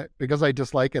dislike, but because I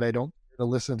dislike it, I don't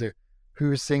listen to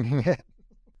who's singing it.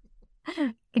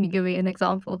 Can you give me an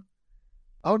example?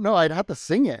 Oh no, I'd have to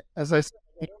sing it. As I said,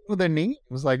 I don't know their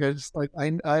names. Like I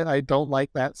don't like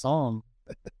that song.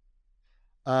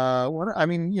 I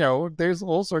mean, you know, there's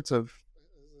all sorts of,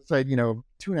 you know,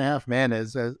 2.5 Men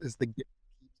is the gift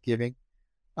giving.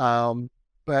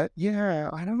 But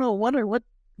yeah, I don't know what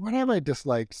have I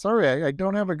disliked. Sorry, I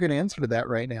don't have a good answer to that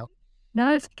right now.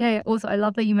 No, it's okay. Also, I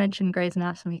love that you mentioned Grey's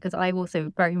Anatomy, because I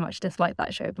also very much dislike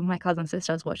that show, but my cousin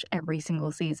sister has watched every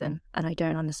single season, and I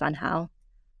don't understand how.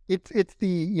 It's the,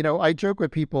 you know, I joke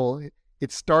with people,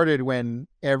 it started when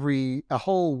a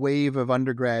whole wave of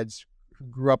undergrads who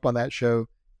grew up on that show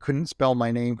couldn't spell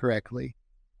my name correctly.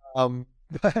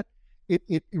 But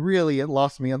it really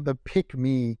lost me on the pick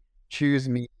me, choose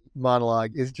me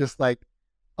monologue is just like,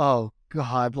 oh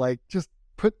God, like just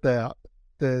put the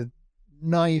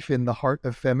knife in the heart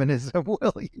of feminism,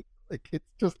 will you? Like, it's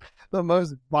just the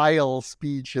most vile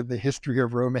speech in the history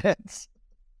of romance.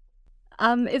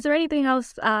 Is there anything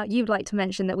else you'd like to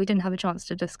mention that we didn't have a chance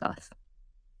to discuss?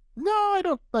 No, I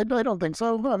don't think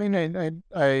so. I mean,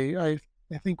 I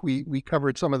think we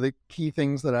covered some of the key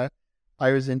things that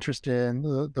I was interested in.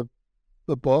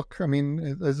 The book. I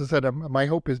mean, as I said, my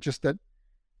hope is just that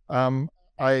I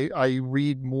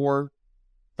read more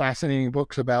fascinating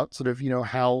books about sort of, you know,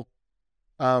 how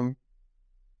I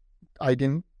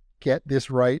didn't get this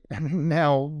right, and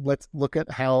now let's look at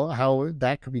how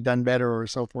that could be done better, or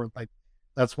so forth. Like,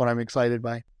 that's what I'm excited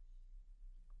by. I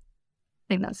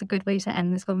think that's a good way to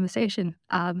end this conversation.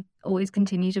 Always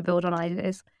continue to build on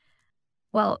ideas.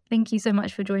 Well, thank you so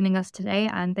much for joining us today,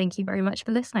 and thank you very much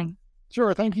for listening.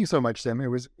 Sure, thank you so much, Sim. It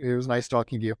was nice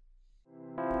talking to you.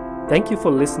 Thank you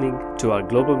for listening to our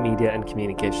Global Media and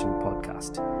Communication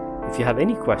podcast. If you have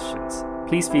any questions,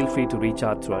 please feel free to reach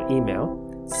out through our email,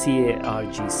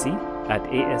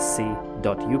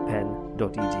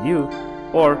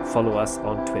 cargc@asc.upenn.edu, or follow us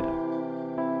on Twitter.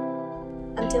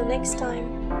 Until next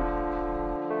time.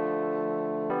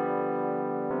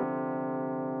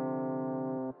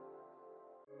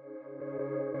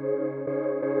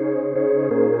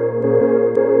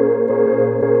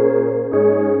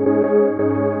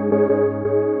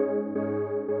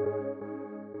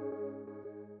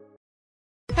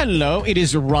 Hello, it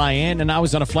is Ryan, and I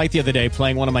was on a flight the other day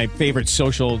playing one of my favorite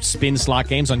social spin slot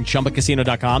games on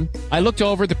ChumbaCasino.com. I looked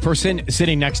over at the person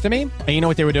sitting next to me, and you know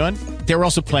what they were doing? They were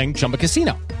also playing Chumba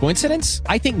Casino. Coincidence?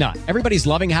 I think not. Everybody's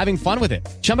loving having fun with it.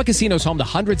 Chumba Casino is home to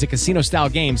hundreds of casino-style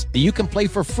games that you can play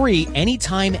for free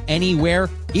anytime, anywhere,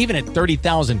 even at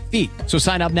 30,000 feet. So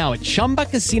sign up now at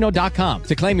ChumbaCasino.com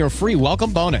to claim your free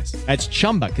welcome bonus. That's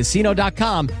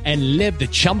ChumbaCasino.com and live the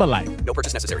Chumba life. No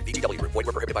purchase necessary. VGW. Void where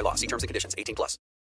prohibited by law. See terms and conditions. 18+.